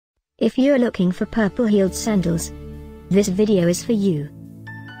If you're looking for purple-heeled sandals, this video is for you.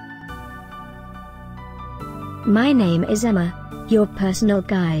 My name is Emma, your personal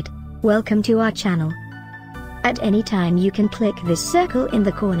guide. Welcome to our channel. At any time you can click this circle in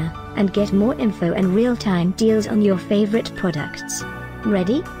the corner, and get more info and real-time deals on your favorite products.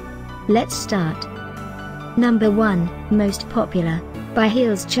 Ready? Let's start. Number 1, Most Popular, by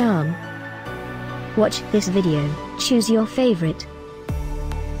Heels Charm. Watch this video, choose your favorite.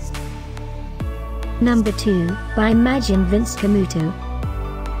 Number 2, by Madden Vince Camuto.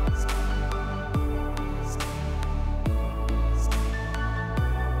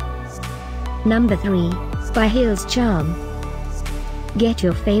 Number 3, by Heels Charm. Get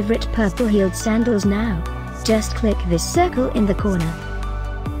your favorite purple-heeled sandals now. Just click this circle in the corner.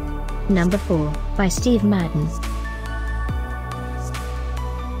 Number 4, by Steve Madden.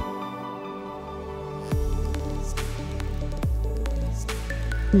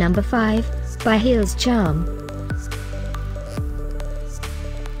 Number 5, by Heels Charm.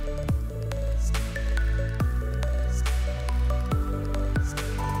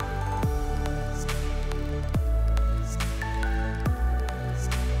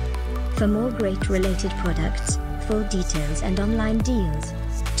 For more great related products, full details and online deals,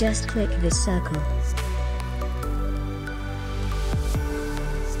 just click this circle.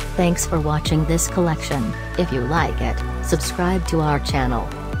 Thanks for watching this collection. If you like it, subscribe to our channel.